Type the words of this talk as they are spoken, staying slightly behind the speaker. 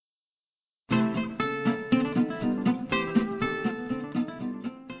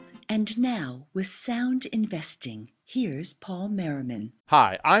And now, with Sound Investing, here's Paul Merriman.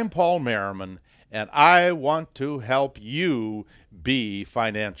 Hi, I'm Paul Merriman, and I want to help you be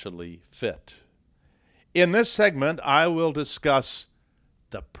financially fit. In this segment, I will discuss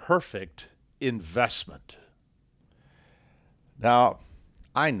the perfect investment. Now,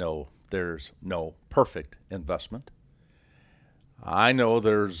 I know there's no perfect investment. I know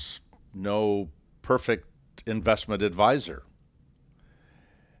there's no perfect investment advisor.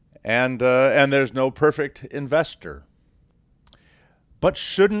 And there's no perfect investor. But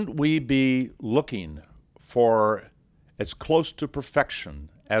shouldn't we be looking for as close to perfection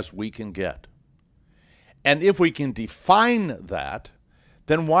as we can get? And if we can define that,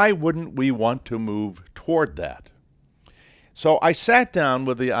 then why wouldn't we want to move toward that? So I sat down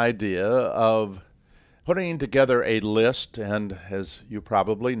with the idea of putting together a list, and as you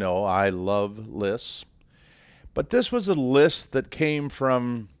probably know, I love lists. But this was a list that came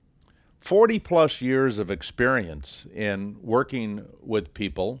from 40 plus years of experience in working with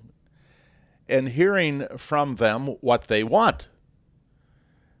people and hearing from them what they want.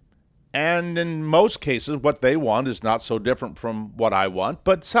 And in most cases, what they want is not so different from what I want.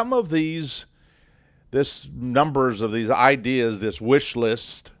 But some of this numbers of these ideas, this wish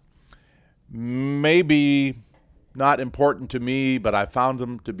list, may be not important to me, but I found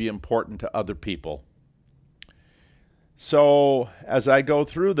them to be important to other people. So as I go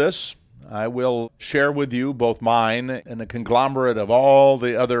through this, I will share with you both mine and a conglomerate of all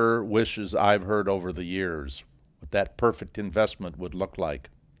the other wishes I've heard over the years, what that perfect investment would look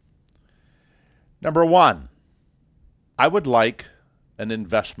like. Number one, I would like an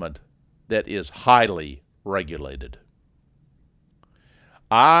investment that is highly regulated.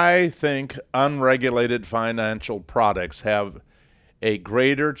 I think unregulated financial products have a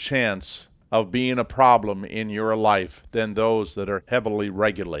greater chance of being a problem in your life than those that are heavily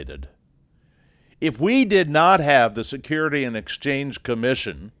regulated. If we did not have the Security and Exchange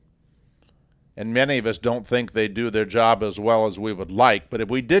Commission, and many of us don't think they do their job as well as we would like, but if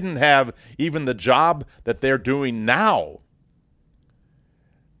we didn't have even the job that they're doing now,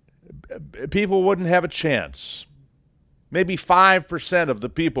 people wouldn't have a chance. Maybe 5% of the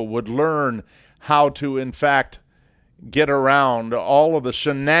people would learn how to, in fact, get around all of the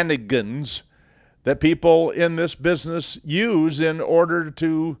shenanigans that people in this business use in order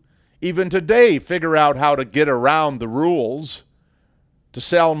to even today figure out how to get around the rules to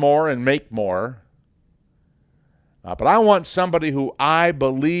sell more and make more. But I want somebody who I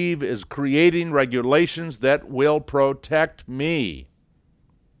believe is creating regulations that will protect me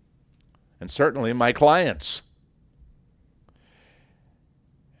and certainly my clients.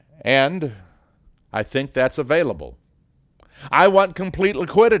 And I think that's available. I want complete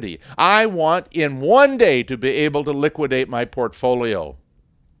liquidity. I want in one day to be able to liquidate my portfolio.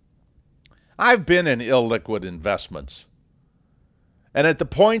 I've been in illiquid investments. And at the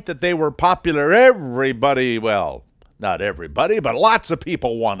point that they were popular, everybody, well, not everybody, but lots of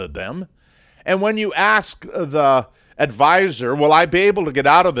people wanted them. And when you ask the advisor, will I be able to get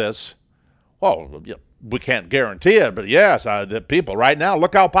out of this? Well, we can't guarantee it, but yes, the people right now,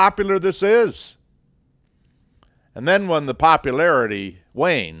 look how popular this is. And then when the popularity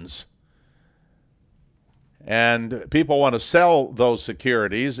wanes, and people want to sell those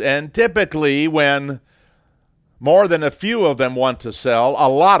securities, and typically when more than a few of them want to sell, a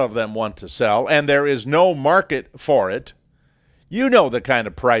lot of them want to sell, and there is no market for it, you know the kind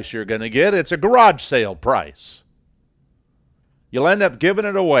of price you're going to get. It's a garage sale price. You'll end up giving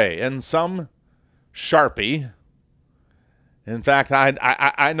it away, and some Sharpie. In fact,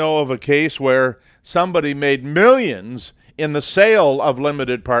 I know of a case where somebody made millions in the sale of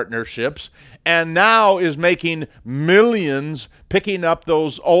limited partnerships and now is making millions picking up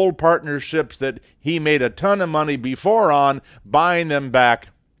those old partnerships that he made a ton of money before on, buying them back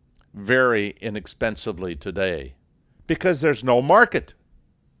very inexpensively today because there's no market.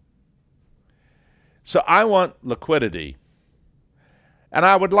 So I want liquidity. And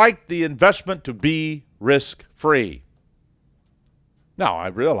I would like the investment to be risk-free. Now, I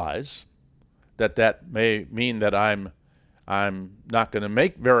realize that may mean that I'm not going to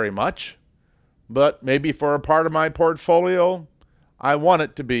make very much, but maybe for a part of my portfolio, I want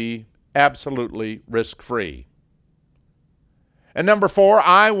it to be absolutely risk-free. And number four,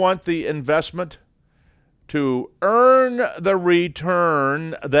 I want the investment to earn the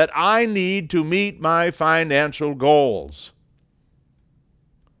return that I need to meet my financial goals.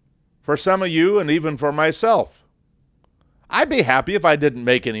 For some of you, and even for myself, I'd be happy if I didn't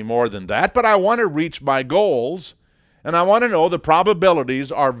make any more than that, but I want to reach my goals, and I want to know the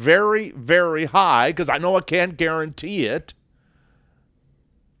probabilities are very, very high, because I know I can't guarantee it.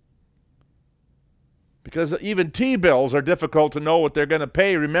 because even T-bills are difficult to know what they're going to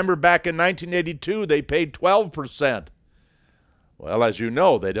pay. Remember back in 1982, they paid 12%. Well, as you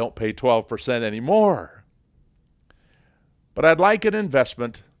know, they don't pay 12% anymore. But I'd like an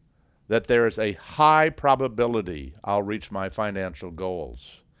investment that there is a high probability I'll reach my financial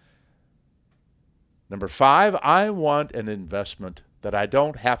goals. Number 5, I want an investment that I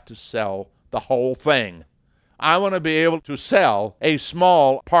don't have to sell the whole thing. I want to be able to sell a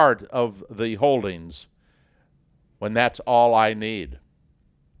small part of the holdings when that's all I need.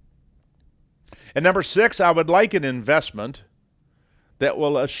 And number 6, I would like an investment that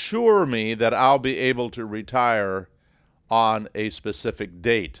will assure me that I'll be able to retire on a specific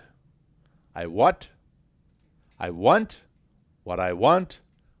date. I want what I want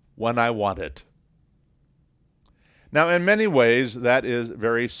when I want it. Now, in many ways, that is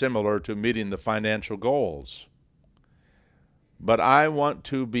very similar to meeting the financial goals. But I want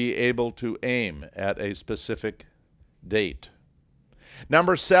to be able to aim at a specific date.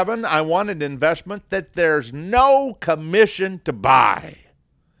 Number 7, I want an investment that there's no commission to buy.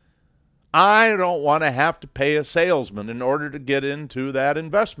 I don't want to have to pay a salesman in order to get into that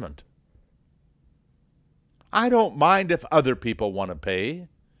investment. I don't mind if other people want to pay,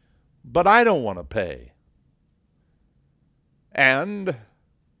 but I don't want to pay. And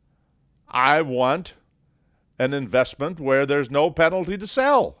I want an investment where there's no penalty to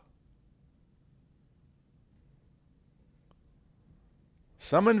sell.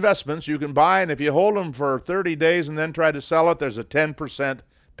 Some investments you can buy, and if you hold them for 30 days and then try to sell it, there's a 10%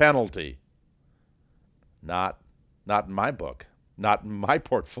 penalty. Not in my book, not in my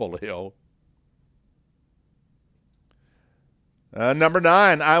portfolio. Number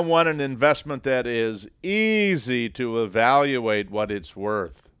 9, I want an investment that is easy to evaluate what it's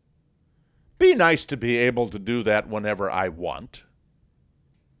worth. Be nice to be able to do that whenever I want.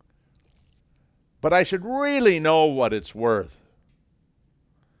 But I should really know what it's worth.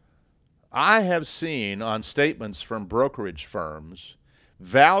 I have seen on statements from brokerage firms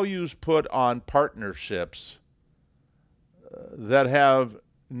values put on partnerships that have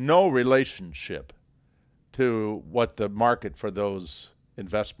no relationship to what the market for those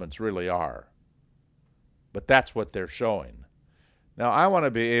investments really are. But that's what they're showing. Now, I want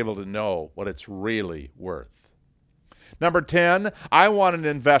to be able to know what it's really worth. Number 10, I want an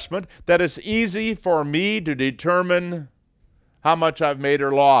investment that is easy for me to determine how much I've made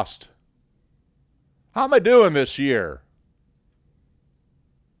or lost. How am I doing this year?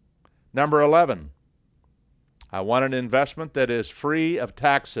 Number 11, I want an investment that is free of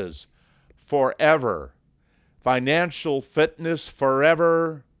taxes forever. Financial fitness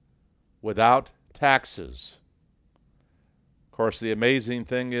forever without taxes. Of course, the amazing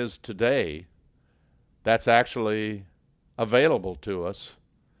thing is today, that's actually available to us.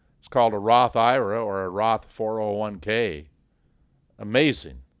 It's called a Roth IRA or a Roth 401k.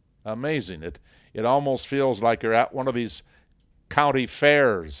 Amazing. Amazing. It almost feels like you're at one of these county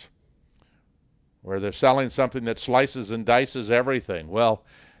fairs where they're selling something that slices and dices everything. Well,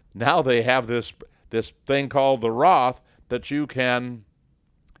 now they have this thing called the Roth that you can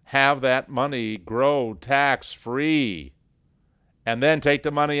have that money grow tax-free and then take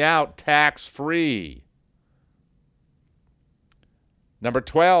the money out tax-free. Number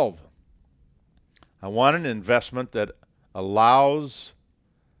 12, I want an investment that allows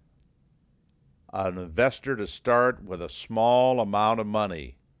an investor to start with a small amount of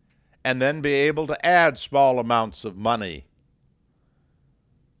money and then be able to add small amounts of money.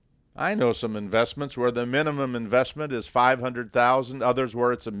 I know some investments where the minimum investment is $500,000, others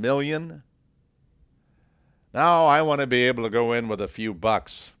where it's $1 million. Now I want to be able to go in with a few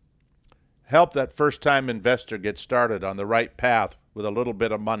bucks. Help that first-time investor get started on the right path with a little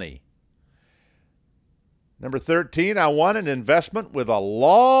bit of money. Number 13, I want an investment with a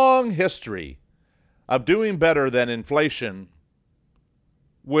long history of doing better than inflation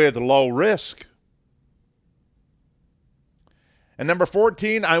with low risk. And number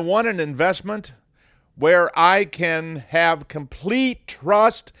 14, I want an investment where I can have complete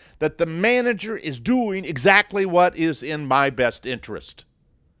trust that the manager is doing exactly what is in my best interest.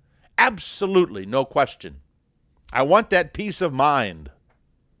 Absolutely, no question. I want that peace of mind.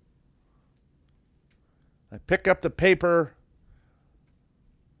 I pick up the paper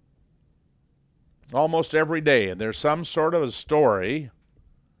almost every day, and there's some sort of a story,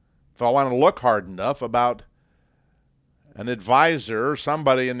 if I want to look hard enough, about an advisor,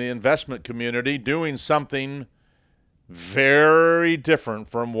 somebody in the investment community doing something very different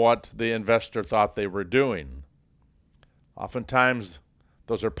from what the investor thought they were doing. Oftentimes,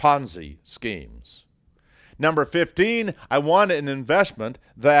 those are Ponzi schemes. Number 15, I want an investment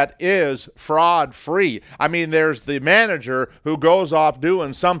that is fraud-free. I mean, there's the manager who goes off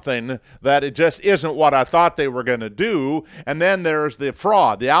doing something that it just isn't what I thought they were going to do, and then there's the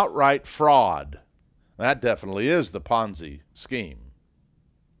fraud, the outright fraud. That definitely is the Ponzi scheme.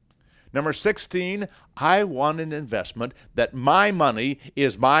 Number 16, I want an investment that my money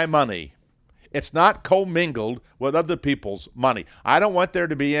is my money. It's not commingled with other people's money. I don't want there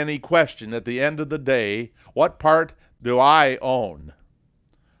to be any question at the end of the day, what part do I own?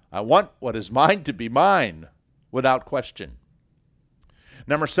 I want what is mine to be mine without question.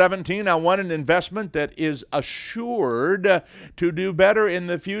 Number 17, I want an investment that is assured to do better in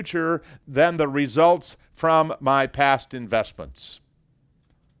the future than the results from my past investments.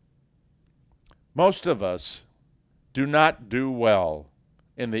 Most of us do not do well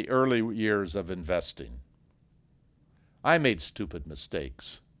in the early years of investing. I made stupid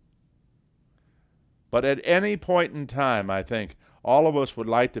mistakes. But at any point in time, I think all of us would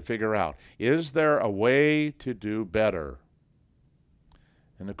like to figure out, is there a way to do better?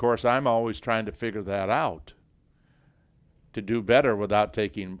 And of course, I'm always trying to figure that out, to do better without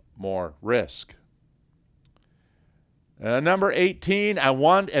taking more risk. Number 18, I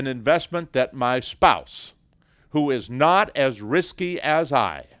want an investment that my spouse, who is not as risky as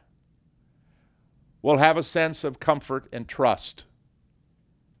I, will have a sense of comfort and trust.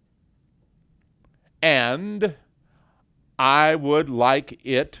 And I would like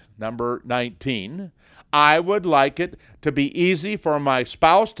it, number 19, I would like it to be easy for my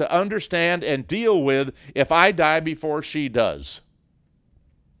spouse to understand and deal with if I die before she does.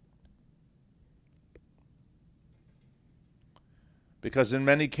 Because in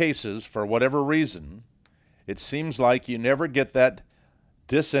many cases, for whatever reason, it seems like you never get that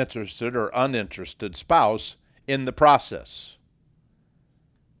disinterested or uninterested spouse in the process.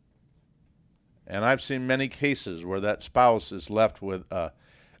 And I've seen many cases where that spouse is left with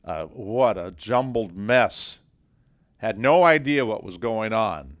what a jumbled mess, had no idea what was going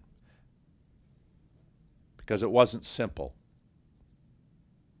on because it wasn't simple.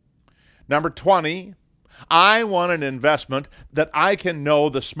 Number 20, I want an investment that I can know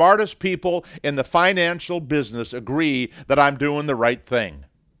the smartest people in the financial business agree that I'm doing the right thing.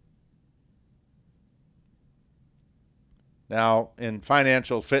 Now, in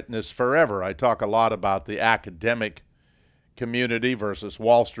Financial Fitness Forever, I talk a lot about the academic community versus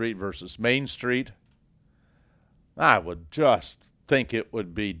Wall Street versus Main Street. I would just think it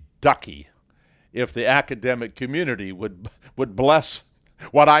would be ducky if the academic community would bless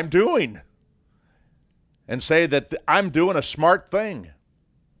what I'm doing and say that I'm doing a smart thing.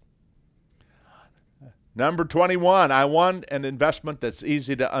 Number 21, I want an investment that's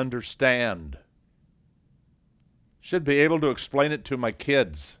easy to understand. Should be able to explain it to my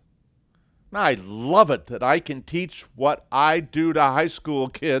kids. I love it that I can teach what I do to high school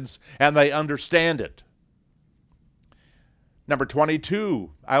kids and they understand it. Number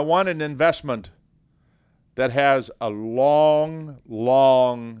 22, I want an investment that has a long,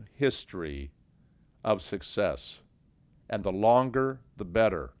 long history of success. And the longer, the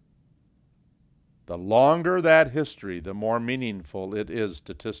better. The longer that history, the more meaningful it is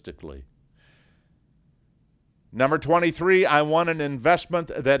statistically. Number 23, I want an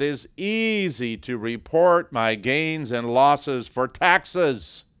investment that is easy to report my gains and losses for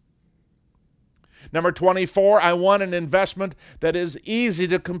taxes. Number 24, I want an investment that is easy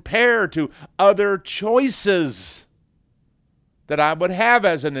to compare to other choices that I would have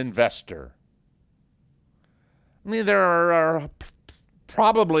as an investor. I mean, there are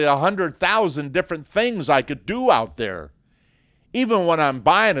probably 100,000 different things I could do out there. Even when I'm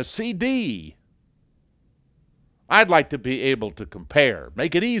buying a CD, I'd like to be able to compare,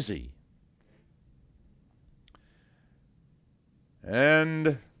 make it easy.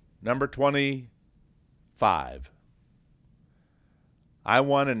 And number 25, I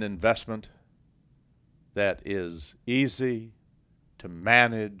want an investment that is easy to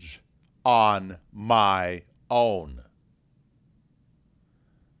manage on my own.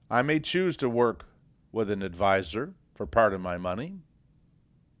 I may choose to work with an advisor for part of my money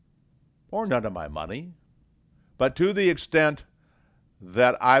or none of my money, but to the extent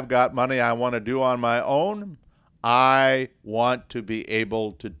that I've got money I want to do on my own, I want to be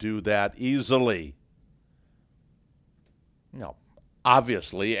able to do that easily. Now,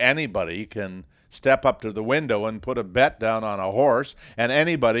 obviously, anybody can step up to the window and put a bet down on a horse, and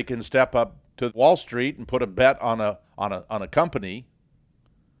anybody can step up to Wall Street and put a bet on a company.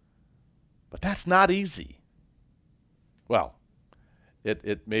 But that's not easy. Well,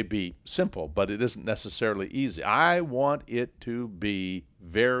 It may be simple, but it isn't necessarily easy. I want it to be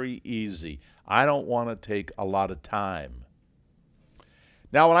very easy. I don't want to take a lot of time.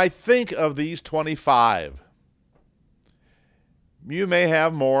 Now, when I think of these 25, you may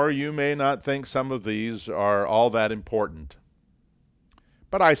have more. You may not think some of these are all that important.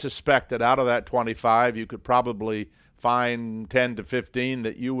 But I suspect that out of that 25, you could probably find 10 to 15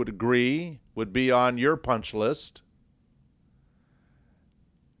 that you would agree would be on your punch list.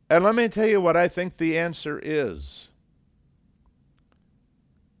 And let me tell you what I think the answer is.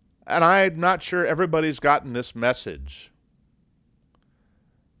 And I'm not sure everybody's gotten this message,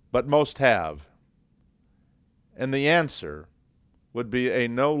 but most have. And the answer would be a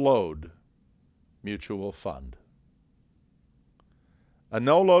no-load mutual fund. A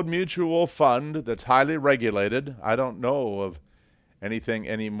no-load mutual fund that's highly regulated. I don't know of anything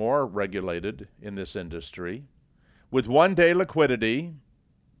any more regulated in this industry. With one-day liquidity.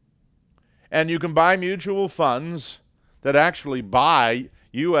 And you can buy mutual funds that actually buy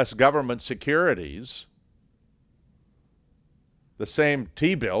U.S. government securities, the same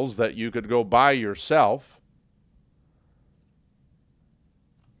T-bills that you could go buy yourself,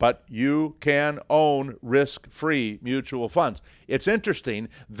 but you can own risk-free mutual funds. It's interesting,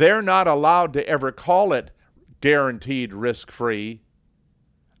 they're not allowed to ever call it guaranteed risk-free.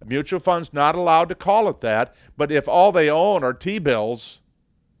 A mutual fund's not allowed to call it that, but if all they own are T-bills,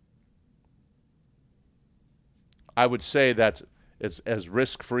 I would say that's as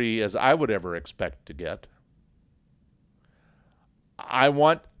risk-free as I would ever expect to get. I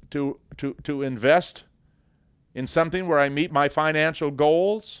want to invest in something where I meet my financial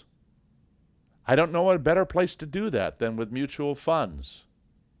goals. I don't know a better place to do that than with mutual funds,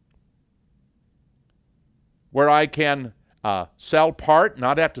 where I can sell part,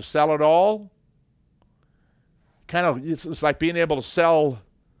 not have to sell it all. It's like being able to sell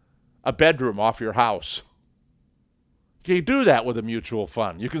a bedroom off your house. You do that with a mutual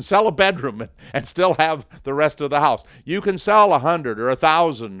fund. You can sell a bedroom and still have the rest of the house. You can sell $100 or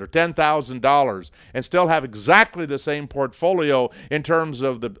 $1,000 or $10,000 and still have exactly the same portfolio in terms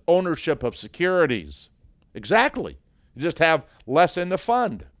of the ownership of securities. Exactly. You just have less in the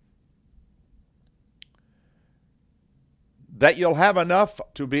fund. That you'll have enough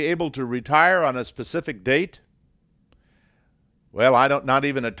to be able to retire on a specific date? Well, not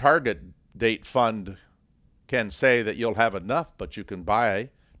even a target date fund can say that you'll have enough, but you can buy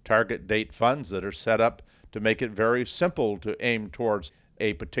target date funds that are set up to make it very simple to aim towards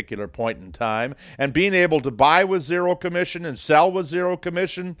a particular point in time. And being able to buy with zero commission and sell with zero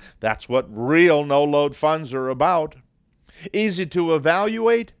commission, that's what real no-load funds are about. Easy to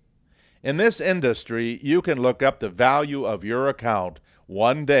evaluate. In this industry, you can look up the value of your account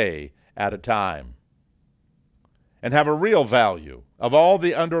one day at a time and have a real value of all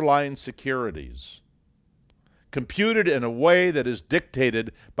the underlying securities, computed in a way that is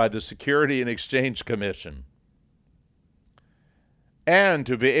dictated by the Security and Exchange Commission. And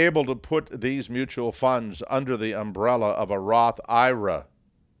to be able to put these mutual funds under the umbrella of a Roth IRA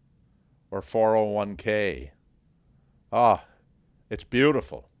or 401k. It's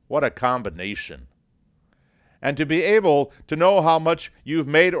beautiful. What a combination. And to be able to know how much you've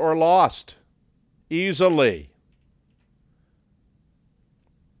made or lost easily.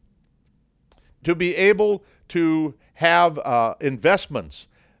 To be able to have investments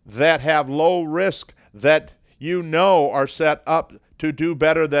that have low risk that you know are set up to do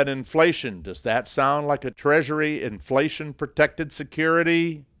better than inflation. Does that sound like a Treasury inflation-protected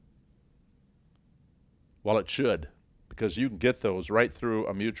security? Well, it should, because you can get those right through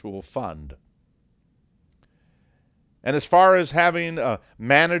a mutual fund. And as far as having a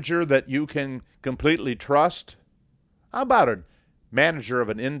manager that you can completely trust, how about a manager of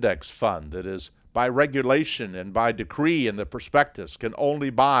an index fund that is by regulation and by decree in the prospectus can only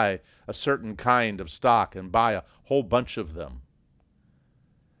buy a certain kind of stock and buy a whole bunch of them?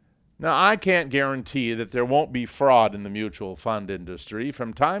 Now, I can't guarantee that there won't be fraud in the mutual fund industry.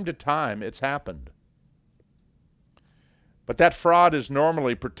 From time to time, it's happened. But that fraud is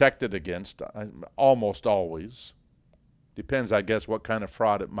normally protected against, almost always. Depends, I guess, what kind of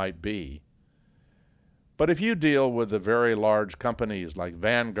fraud it might be. But if you deal with the very large companies like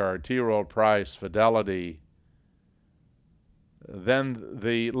Vanguard, T. Rowe Price, Fidelity, then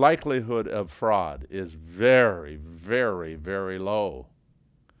the likelihood of fraud is very, very, very low.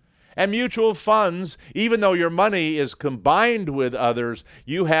 And mutual funds, even though your money is combined with others,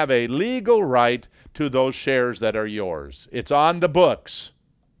 you have a legal right to those shares that are yours. It's on the books.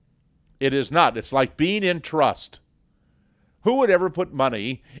 It is not. It's like being in trust. Who would ever put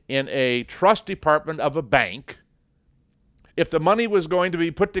money in a trust department of a bank If the money was going to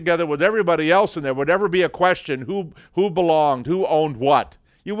be put together with everybody else and there would ever be a question who belonged, who owned what,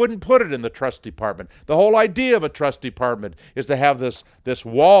 you wouldn't put it in the trust department. The whole idea of a trust department is to have this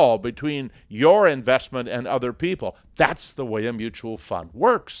wall between your investment and other people. That's the way a mutual fund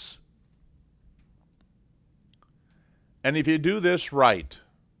works. And if you do this right,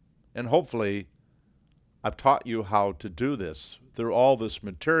 and hopefully I've taught you how to do this through all this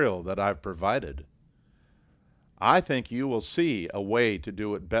material that I've provided, I think you will see a way to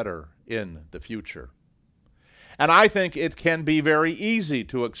do it better in the future. And I think it can be very easy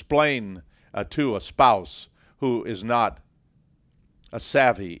to explain to a spouse who is not a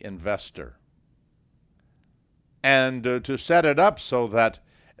savvy investor. And to set it up so that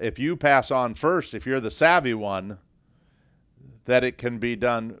if you pass on first, if you're the savvy one, that it can be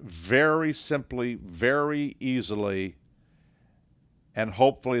done very simply, very easily, and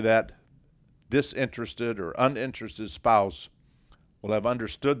hopefully that disinterested or uninterested spouse will have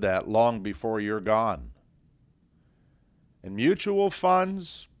understood that long before you're gone. And mutual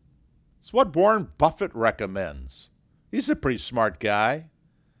funds, it's what Warren Buffett recommends. He's a pretty smart guy.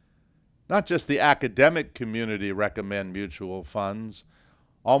 Not just the academic community recommend mutual funds.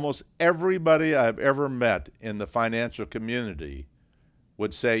 Almost everybody I've ever met in the financial community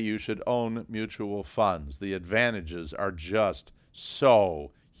would say you should own mutual funds. The advantages are just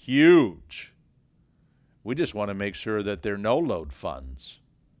so huge. We just want to make sure that they're no-load funds.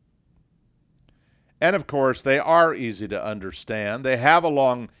 And of course, they are easy to understand. They have a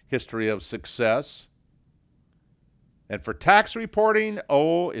long history of success. And for tax reporting,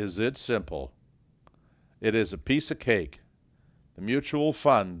 oh, is it simple. It is a piece of cake. The mutual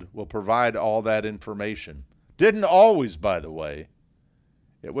fund will provide all that information. Didn't always, by the way.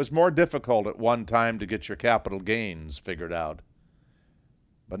 It was more difficult at one time to get your capital gains figured out.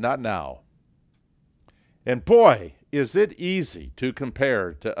 But not now. And boy, is it easy to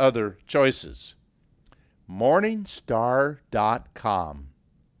compare to other choices. Morningstar.com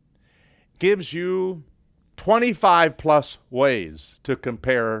gives you 25 plus ways to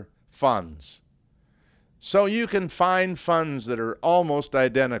compare funds. So you can find funds that are almost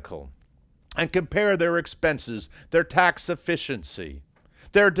identical and compare their expenses, their tax efficiency,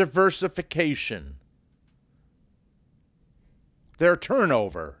 their diversification, their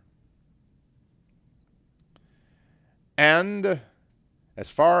turnover. And as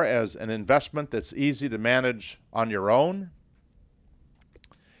far as an investment that's easy to manage on your own,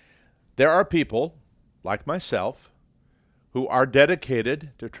 there are people like myself who are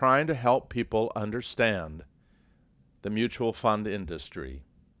dedicated to trying to help people understand the mutual fund industry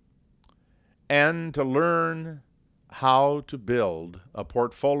and to learn how to build a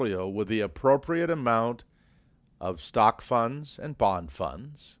portfolio with the appropriate amount of stock funds and bond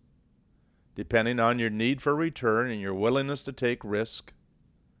funds, depending on your need for return and your willingness to take risk.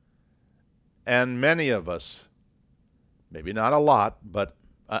 And many of us, maybe not a lot, but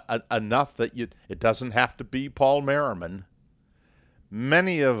enough that it doesn't have to be Paul Merriman.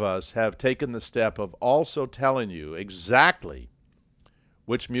 Many of us have taken the step of also telling you exactly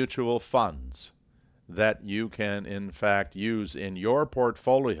which mutual funds that you can in fact use in your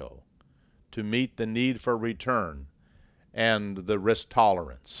portfolio to meet the need for return and the risk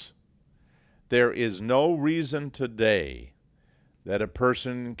tolerance. There is no reason today that a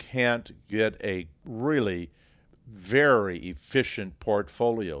person can't get a really very efficient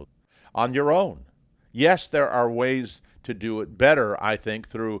portfolio on your own. Yes, there are ways to do it better, I think,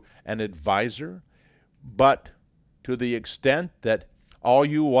 through an advisor, but to the extent that all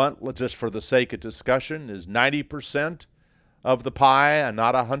you want, just for the sake of discussion, is 90% of the pie and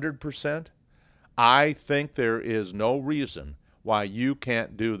not 100%, I think there is no reason why you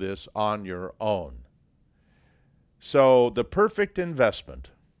can't do this on your own. So the perfect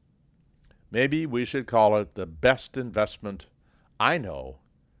investment, maybe we should call it the best investment I know,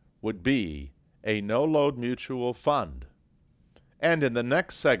 would be a no-load mutual fund. And in the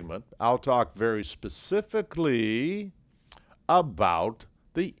next segment, I'll talk very specifically about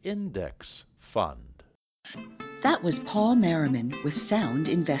the index fund. That was Paul Merriman with Sound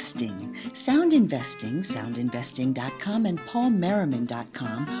Investing. Sound Investing, soundinvesting.com, and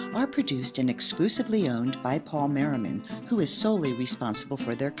paulmerriman.com are produced and exclusively owned by Paul Merriman, who is solely responsible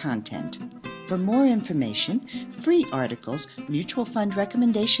for their content. For more information, free articles, mutual fund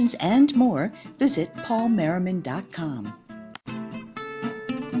recommendations, and more, visit paulmerriman.com.